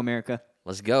 let's go, America.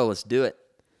 Let's go. Let's do it.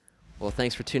 Well,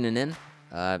 thanks for tuning in.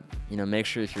 Make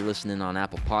sure if you're listening on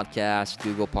Apple Podcasts,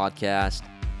 Google Podcasts,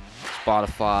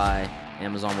 Spotify,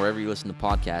 Amazon, wherever you listen to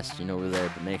podcasts, we're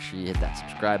there. But make sure you hit that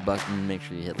subscribe button. Make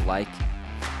sure you hit like.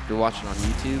 If you're watching on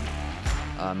YouTube,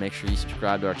 make sure you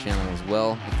subscribe to our channel as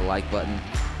well. Hit the like button.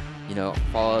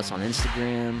 Follow us on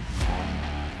Instagram,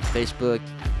 on Facebook.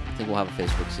 I think we'll have a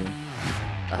Facebook soon.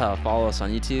 Follow us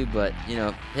on YouTube, but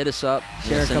hit us up.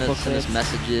 Share a couple send us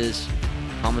messages.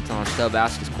 Comment on our sub.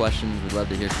 Ask us questions. We'd love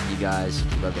to hear from you guys.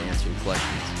 We'd love to answer your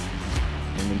questions.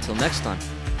 And until next time,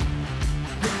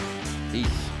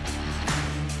 peace.